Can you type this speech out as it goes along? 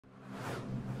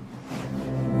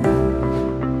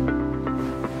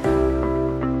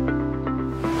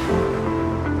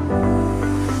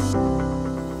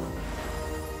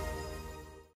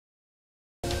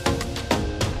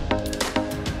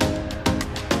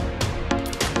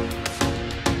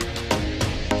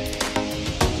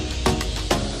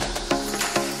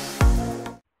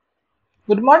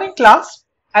Good morning, class.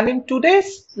 And in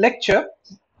today's lecture,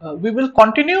 we will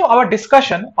continue our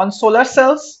discussion on solar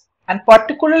cells, and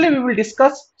particularly we will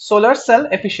discuss solar cell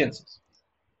efficiencies.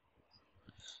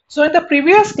 So in the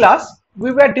previous class,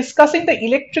 we were discussing the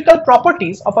electrical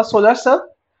properties of a solar cell,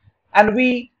 and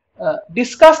we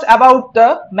discussed about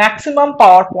the maximum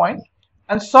power point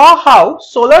and saw how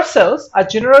solar cells are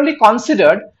generally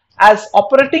considered as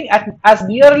operating as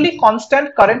nearly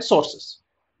constant current sources.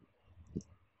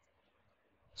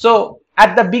 So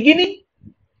at the beginning,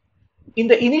 in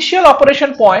the initial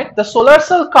operation point, the solar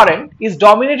cell current is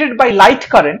dominated by light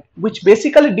current, which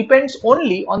basically depends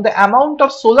only on the amount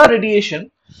of solar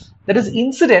radiation that is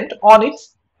incident on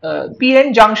its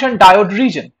PN junction diode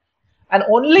region. And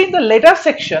only in the later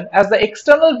section, as the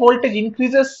external voltage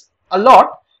increases a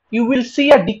lot, you will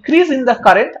see a decrease in the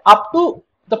current up to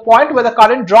the point where the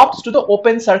current drops to the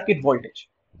open circuit voltage.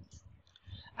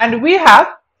 And we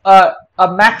have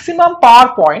a maximum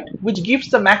power point which gives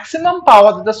the maximum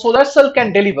power that the solar cell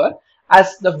can deliver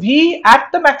as the V at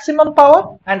the maximum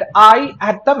power and I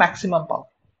at the maximum power.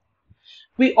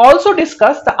 We also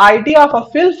discussed the idea of a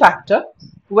fill factor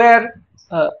where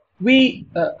we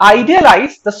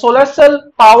idealize the solar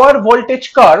cell power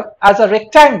voltage curve as a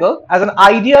rectangle, as an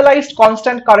idealized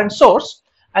constant current source,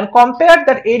 and compare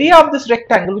that area of this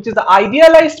rectangle, which is the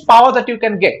idealized power that you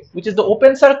can get, which is the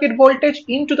open circuit voltage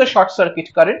into the short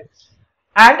circuit current,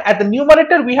 and at the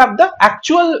numerator we have the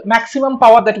actual maximum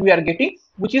power that we are getting,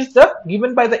 which is the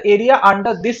given by the area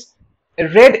under this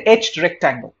red etched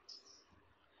rectangle.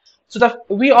 So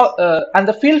and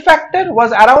the fill factor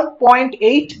was around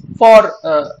 0.8 for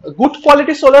good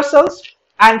quality solar cells,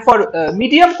 and for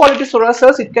medium quality solar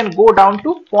cells it can go down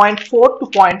to 0.4 to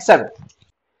 0.7.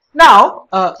 Now,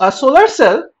 a solar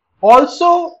cell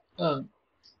also, the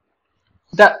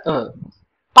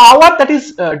power that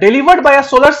is delivered by a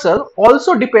solar cell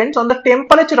also depends on the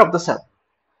temperature of the cell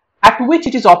at which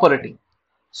it is operating.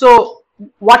 So,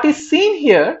 what is seen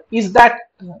here is that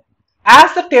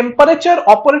as the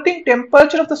operating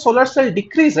temperature of the solar cell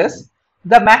decreases,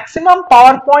 the maximum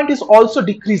power point is also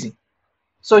decreasing.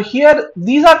 So, here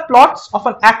these are plots of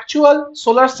an actual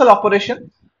solar cell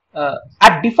operation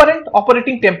at different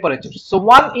operating temperatures. So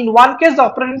in one case the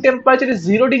operating temperature is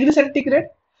 0 degree centigrade,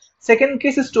 second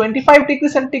case is 25 degree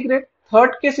centigrade,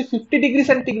 third case is 50 degree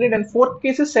centigrade, and fourth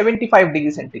case is 75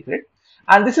 degree centigrade.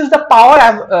 And this is the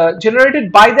power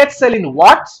generated by that cell in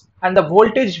watts and the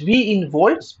voltage V in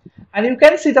volts. And you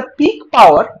can see the peak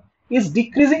power is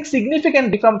decreasing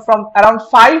significantly from around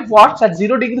 5 watts at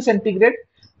 0 degree centigrade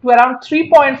to around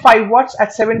 3.5 watts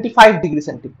at 75 degree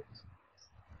centigrade.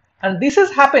 And this is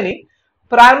happening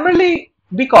primarily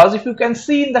because if you can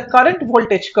see in the current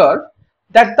voltage curve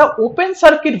that the open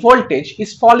circuit voltage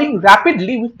is falling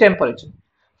rapidly with temperature.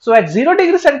 So at 0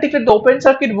 degree centigrade the open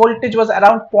circuit voltage was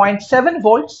around 0.7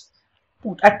 volts.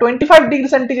 At 25 degree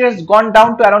centigrade it has gone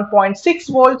down to around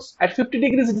 0.6 volts. At 50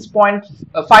 degrees it is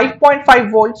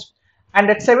 5.5 volts. And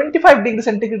at 75 degree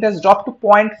centigrade it has dropped to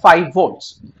 0.5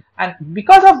 volts. And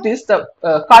because of this the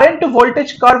current to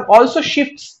voltage curve also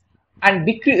shifts and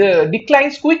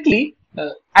declines quickly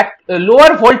at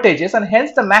lower voltages, and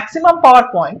hence the maximum power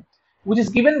point, which is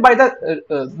given by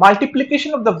the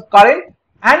multiplication of the current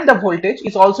and the voltage,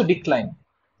 is also declining.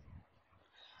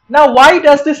 Now, why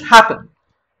does this happen?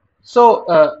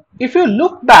 So, if you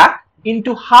look back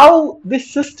into how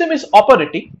this system is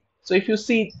operating, so if you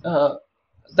see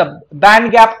the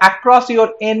band gap across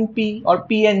your NP or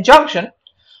PN junction,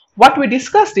 what we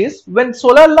discussed is when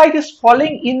solar light is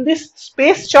falling in this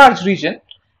space charge region,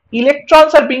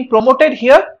 electrons are being promoted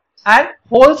here and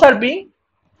holes are being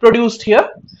produced here,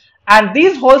 and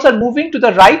these holes are moving to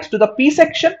the right to the P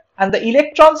section, and the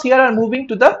electrons here are moving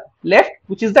to the left,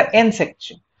 which is the N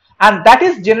section, and that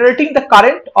is generating the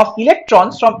current of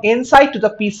electrons from N side to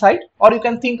the P side, or you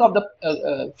can think of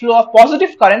the flow of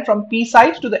positive current from P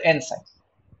side to the N side.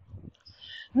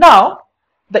 Now,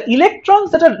 the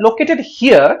electrons that are located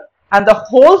here and the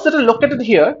holes that are located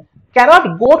here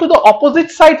cannot go to the opposite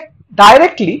side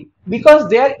directly because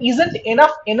there isn't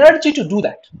enough energy to do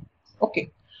that.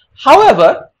 Okay.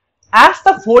 However, as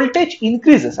the voltage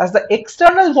increases, as the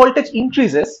external voltage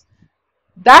increases,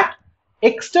 that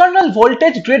external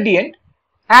voltage gradient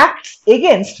acts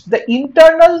against the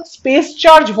internal space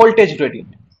charge voltage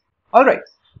gradient. Alright.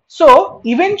 So,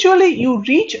 eventually you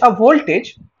reach a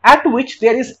voltage at which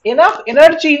there is enough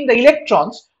energy in the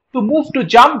electrons to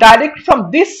jump direct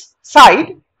from this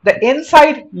side, the N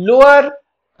side lower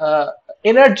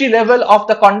energy level of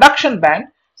the conduction band,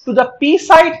 to the P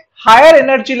side higher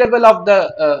energy level of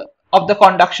the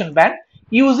conduction band,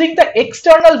 using the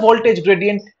external voltage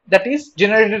gradient that is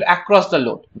generated across the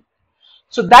load.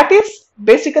 So that is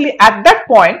basically at that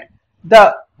point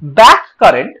the back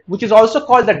current, which is also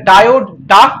called the diode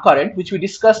dark current, which we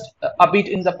discussed a bit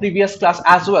in the previous class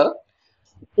as well,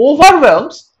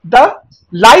 overwhelms the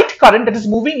light current that is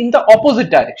moving in the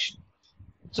opposite direction.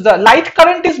 So the light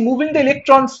current is moving the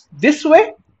electrons this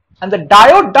way, and the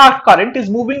diode dark current is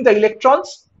moving the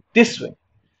electrons this way,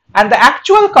 and the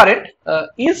actual current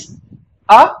is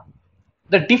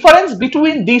the difference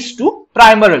between these two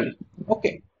primarily.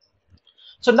 Okay.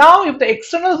 So now if the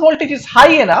external voltage is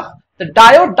high enough, the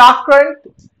diode dark current,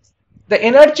 the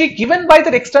energy given by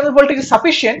the external voltage is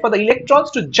sufficient for the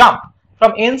electrons to jump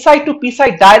from n side to p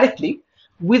side directly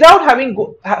without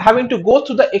having to go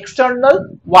through the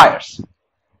external wires.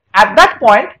 At that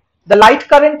point, the light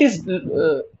current is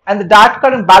and the dark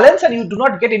current balance, and you do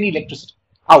not get any electricity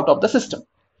out of the system.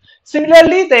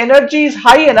 Similarly, the energy is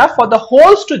high enough for the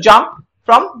holes to jump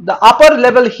from the upper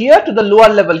level here to the lower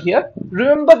level here.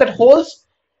 Remember that holes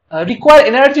require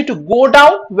energy to go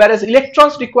down, whereas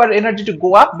electrons require energy to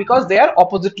go up because they are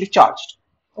oppositely charged.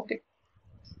 Okay.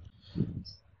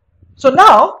 So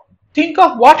now think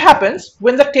of what happens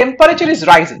when the temperature is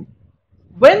rising.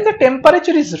 When the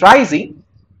temperature is rising,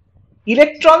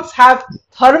 electrons have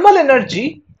thermal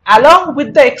energy along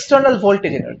with the external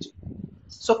voltage energy.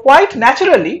 So quite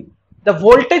naturally, the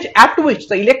voltage at which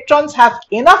the electrons have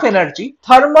enough energy,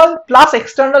 thermal plus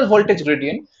external voltage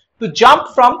gradient, to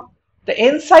jump from the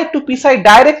n side to p side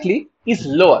directly is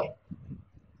lower.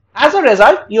 As a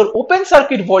result, your open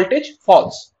circuit voltage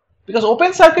falls, because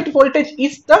open circuit voltage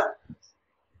is the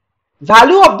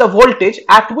value of the voltage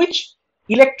at which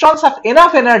electrons have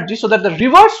enough energy so that the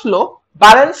reverse flow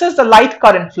balances the light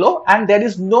current flow and there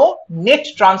is no net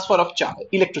transfer of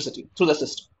electricity through the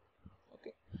system.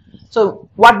 Okay. So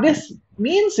what this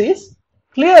means is,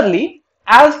 clearly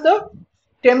as the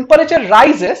temperature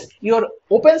rises, your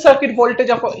open circuit voltage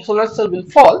of a solar cell will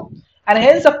fall, and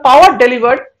hence the power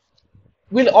delivered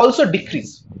will also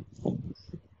decrease.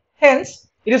 Hence,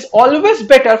 it is always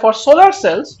better for solar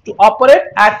cells to operate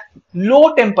at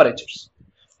low temperatures,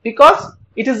 because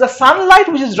it is the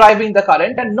sunlight which is driving the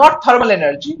current and not thermal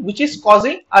energy, which is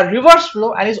causing a reverse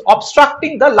flow and is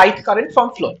obstructing the light current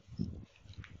from flowing.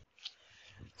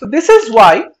 So this is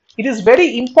why it is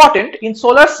very important in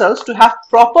solar cells to have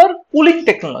proper cooling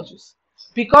technologies,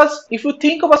 because if you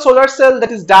think of a solar cell that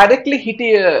is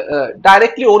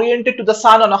directly oriented to the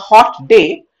sun on a hot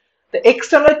day, the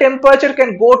external temperature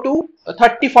can go to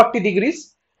 30-40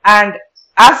 degrees, and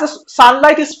as the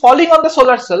sunlight is falling on the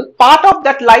solar cell, part of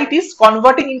that light is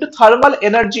converting into thermal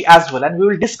energy as well, and we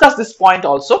will discuss this point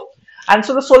also. And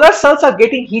so the solar cells are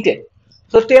getting heated.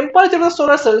 So the temperature of the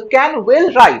solar cell can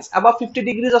well rise above 50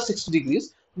 degrees or 60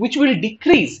 degrees, which will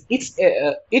decrease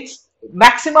its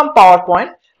maximum power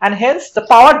point, and hence the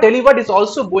power delivered is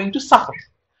also going to suffer.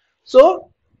 So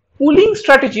cooling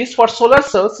strategies for solar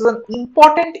cells is an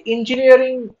important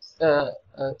engineering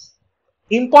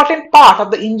important part of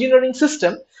the engineering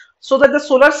system, so that the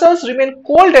solar cells remain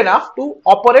cold enough to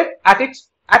operate at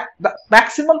the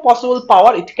maximum possible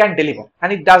power it can deliver,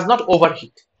 and it does not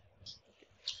overheat.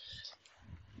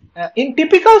 In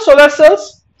typical solar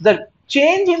cells, the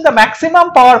change in the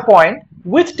maximum power point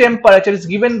with temperature is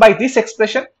given by this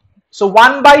expression. So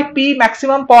 1 by P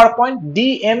maximum power point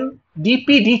dm dp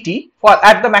dt for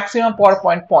at the maximum power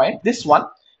point, this one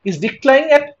is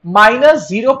declining at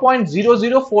minus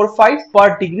 0.0045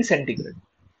 per degree centigrade.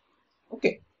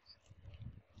 Okay.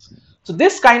 So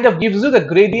this kind of gives you the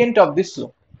gradient of this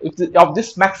slope, of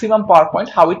this maximum power point,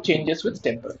 how it changes with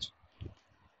temperature.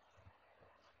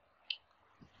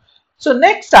 So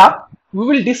next up, we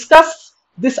will discuss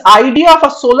this idea of a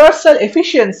solar cell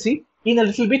efficiency in a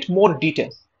little bit more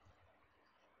detail.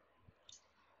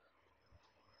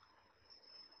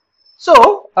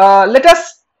 So let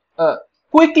us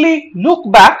quickly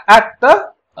look back at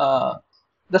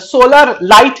the solar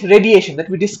light radiation that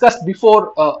we discussed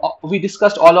before. We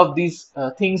discussed all of these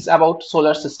things about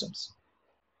solar systems.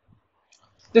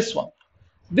 This one.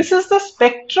 This is the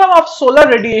spectrum of solar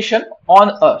radiation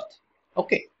on Earth.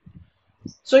 Okay.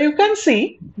 So you can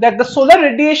see that the solar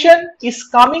radiation is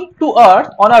coming to Earth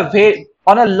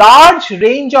on a large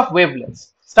range of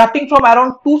wavelengths, starting from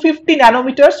around 250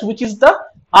 nanometers, which is the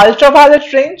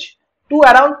ultraviolet range, to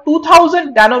around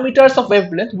 2000 nanometers of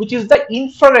wavelength, which is the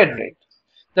infrared range.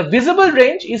 The visible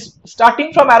range is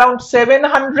starting from around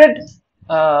 700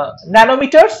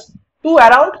 nanometers to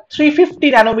around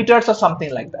 350 nanometers or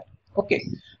something like that. Okay,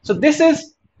 so this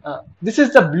is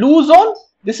the blue zone,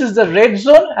 this is the red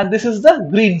zone, and this is the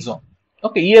green zone.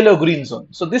 Okay, yellow green zone.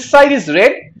 So this side is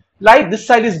red light, this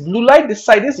side is blue light, this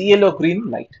side is yellow green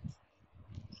light.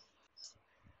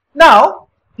 Now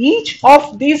each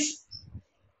of these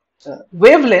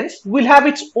wavelengths will have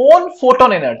its own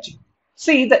photon energy.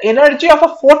 See, the energy of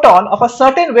a photon of a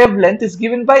certain wavelength is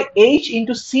given by h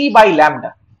into c by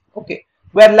lambda. Okay,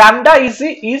 where lambda is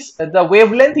the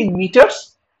wavelength in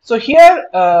meters. So here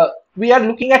we are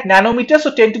looking at nanometers,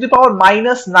 so 10 to the power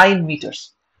minus 9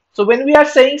 meters. So when we are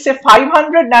saying say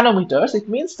 500 nanometers, it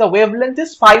means the wavelength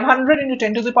is 500 into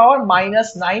 10 to the power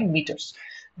minus 9 meters.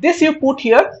 This you put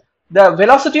here, the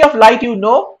velocity of light, you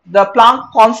know, the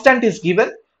Planck constant is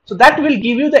given. So that will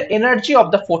give you the energy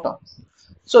of the photon.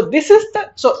 So this is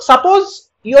the, so suppose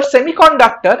your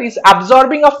semiconductor is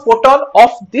absorbing a photon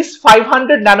of this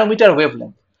 500 nanometer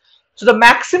wavelength. So the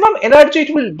maximum energy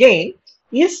it will gain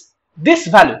is this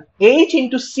value, h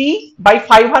into c by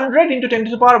 500 into 10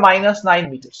 to the power minus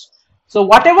 9 meters. So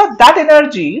whatever that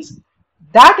energy is,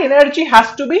 that energy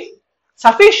has to be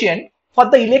sufficient for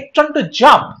the electron to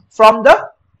jump from the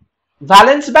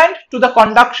valence band to the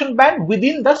conduction band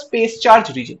within the space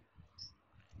charge region.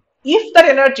 If that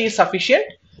energy is sufficient,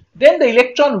 then the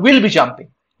electron will be jumping.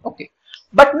 Okay,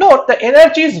 but note the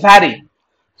energy is varying.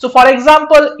 So for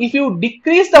example, if you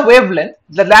decrease the wavelength,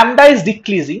 the lambda is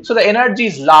decreasing, so the energy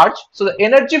is large. So the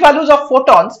energy values of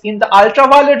photons in the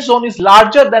ultraviolet zone is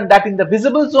larger than that in the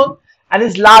visible zone and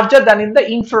is larger than in the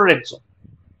infrared zone.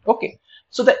 Okay,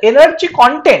 so the energy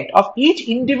content of each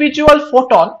individual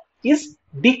photon is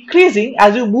decreasing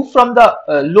as you move from the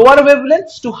lower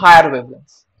wavelengths to higher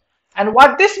wavelengths. And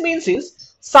what this means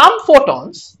is some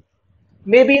photons,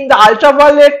 maybe in the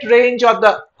ultraviolet range or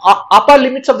the upper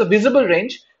limits of the visible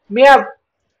range, may have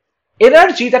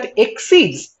energy that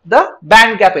exceeds the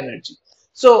band gap energy.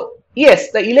 So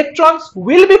yes, the electrons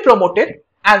will be promoted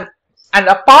and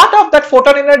a part of that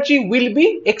photon energy will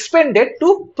be expended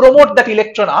to promote that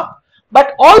electron up,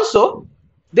 but also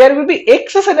there will be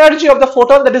excess energy of the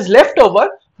photon that is left over,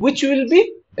 which will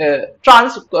be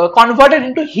converted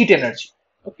into heat energy.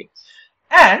 Okay,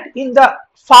 and in the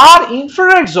far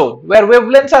infrared zone where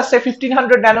wavelengths are say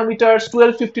 1500 nanometers,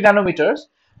 1250 nanometers,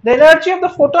 the energy of the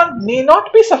photon may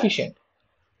not be sufficient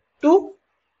to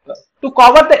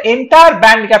cover the entire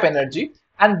band gap energy,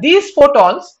 and these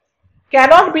photons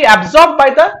cannot be absorbed by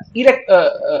the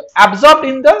absorbed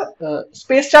in the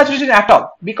space charge region at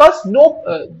all, because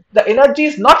the energy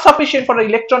is not sufficient for the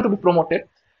electron to be promoted,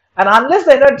 and unless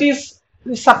the energy is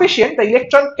sufficient, the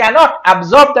electron cannot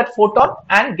absorb that photon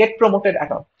and get promoted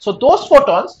at all. So those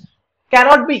photons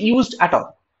cannot be used at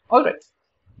all. All right.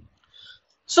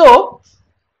 So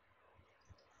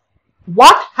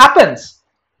what happens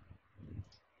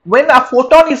when a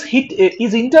photon is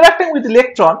interacting with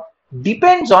electron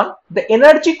depends on the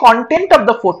energy content of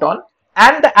the photon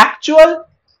and the actual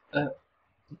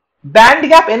band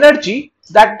gap energy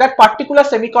that that particular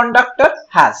semiconductor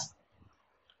has,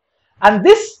 and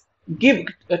this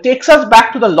takes us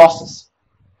back to the losses.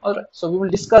 All right, so we will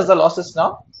discuss the losses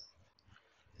now.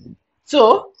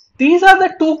 So these are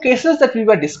the two cases that we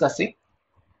were discussing.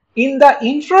 In the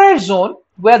infrared zone,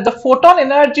 where the photon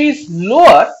energy is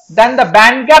lower than the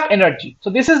band gap energy. So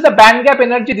this is the band gap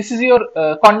energy, this is your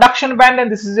conduction band,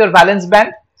 and this is your valence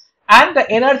band, and the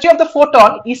energy of the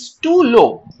photon is too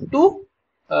low to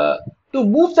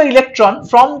move the electron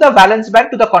from the valence band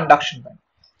to the conduction band.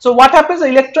 So what happens, the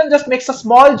electron just makes a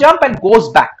small jump and goes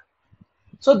back.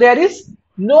 So there is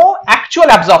no actual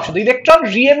absorption. The electron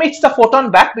re-emits the photon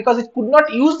back because it could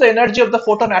not use the energy of the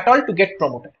photon at all to get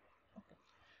promoted.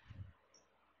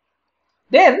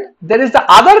 Then there is the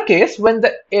other case when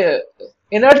the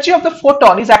energy of the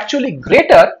photon is actually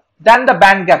greater than the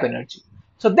band gap energy.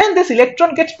 So then this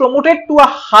electron gets promoted to a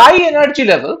high energy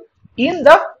level in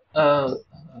the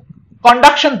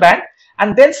conduction band,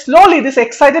 and then slowly this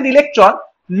excited electron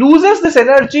loses this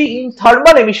energy in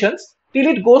thermal emissions till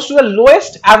it goes to the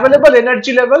lowest available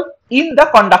energy level in the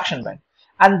conduction band,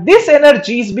 and this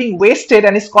energy is being wasted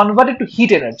and is converted to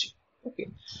heat energy. Okay.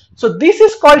 So this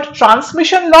is called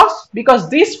transmission loss, because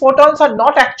these photons are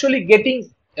not actually getting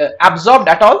absorbed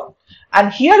at all,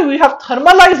 and here we have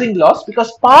thermalizing loss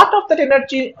because part of that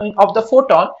energy of the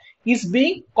photon is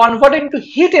being converted into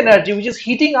heat energy, which is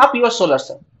heating up your solar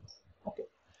cell. Okay.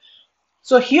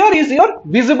 So here is your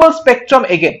visible spectrum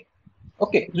again.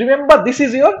 Okay, remember this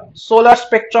is your solar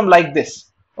spectrum like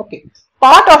this. Okay,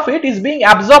 part of it is being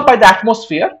absorbed by the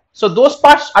atmosphere, so those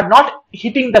parts are not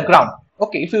hitting the ground.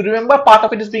 Okay, if you remember, part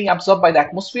of it is being absorbed by the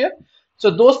atmosphere,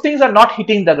 so those things are not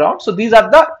hitting the ground. So these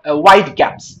are the white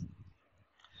gaps,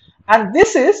 and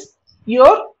this is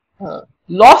your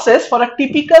losses for a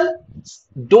typical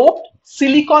doped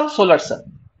silicon solar cell.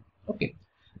 Okay,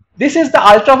 this is the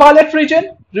ultraviolet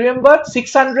region. Remember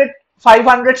 600,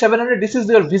 500, 700. This is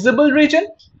your visible region,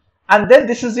 and then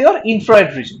this is your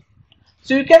infrared region.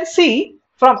 So you can see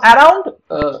from around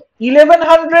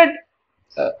 1100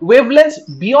 wavelengths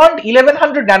beyond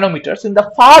 1100 nanometers in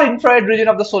the far infrared region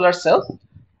of the solar cell,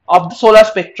 of the solar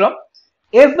spectrum,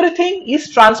 everything is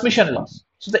transmission loss.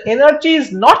 So the energy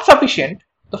is not sufficient,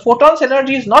 the photon's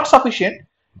energy is not sufficient,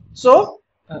 so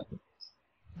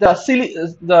the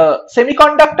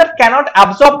semiconductor cannot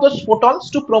absorb those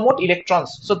photons to promote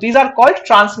electrons. So these are called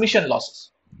transmission losses.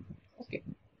 Okay.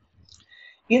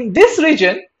 In this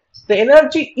region, the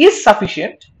energy is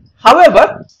sufficient,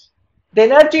 however, the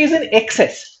energy is in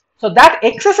excess. So that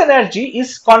excess energy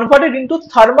is converted into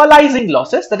thermalizing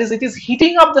losses, that is, it is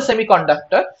heating up the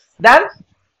semiconductor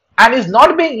and is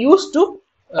not being used to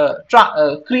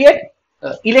create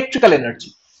electrical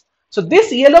energy. So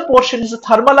this yellow portion is the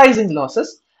thermalizing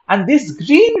losses, and this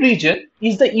green region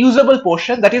is the usable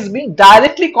portion that is being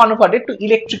directly converted to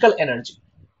electrical energy.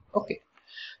 Okay.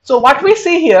 So what we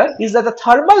see here is that the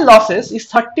thermal losses is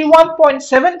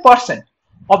 31.7%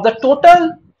 of the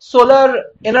total solar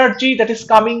energy that is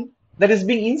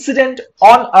being incident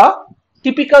on a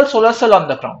typical solar cell on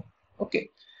the ground.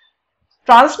 Okay.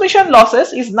 Transmission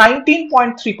losses is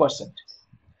 19.3%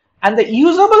 and the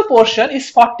usable portion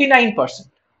is 49%.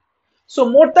 So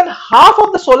more than half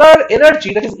of the solar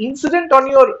energy that is incident on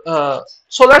your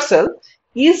solar cell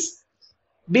is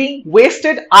being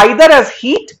wasted either as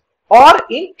heat or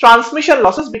in transmission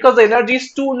losses because the energy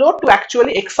is too low to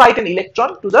actually excite an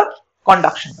electron to the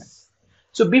conduction band.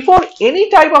 So before any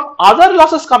type of other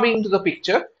losses coming into the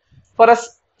picture, for a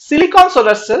silicon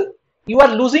solar cell, you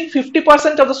are losing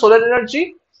 50% of the solar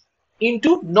energy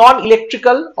into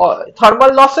non-electrical or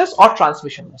thermal losses or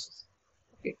transmission losses.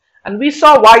 Okay. And we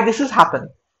saw why this is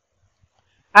happening.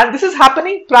 And this is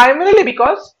happening primarily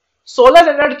because solar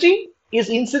energy is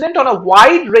incident on a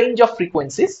wide range of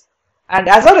frequencies, and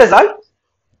as a result,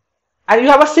 and you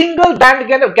have a single band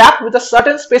gap with a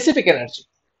certain specific energy.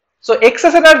 So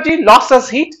excess energy, loss as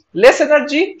heat, less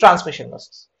energy, transmission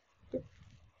losses. Okay.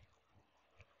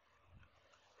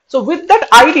 So with that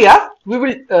idea, we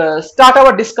will start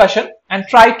our discussion and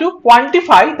try to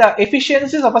quantify the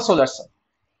efficiencies of a solar cell.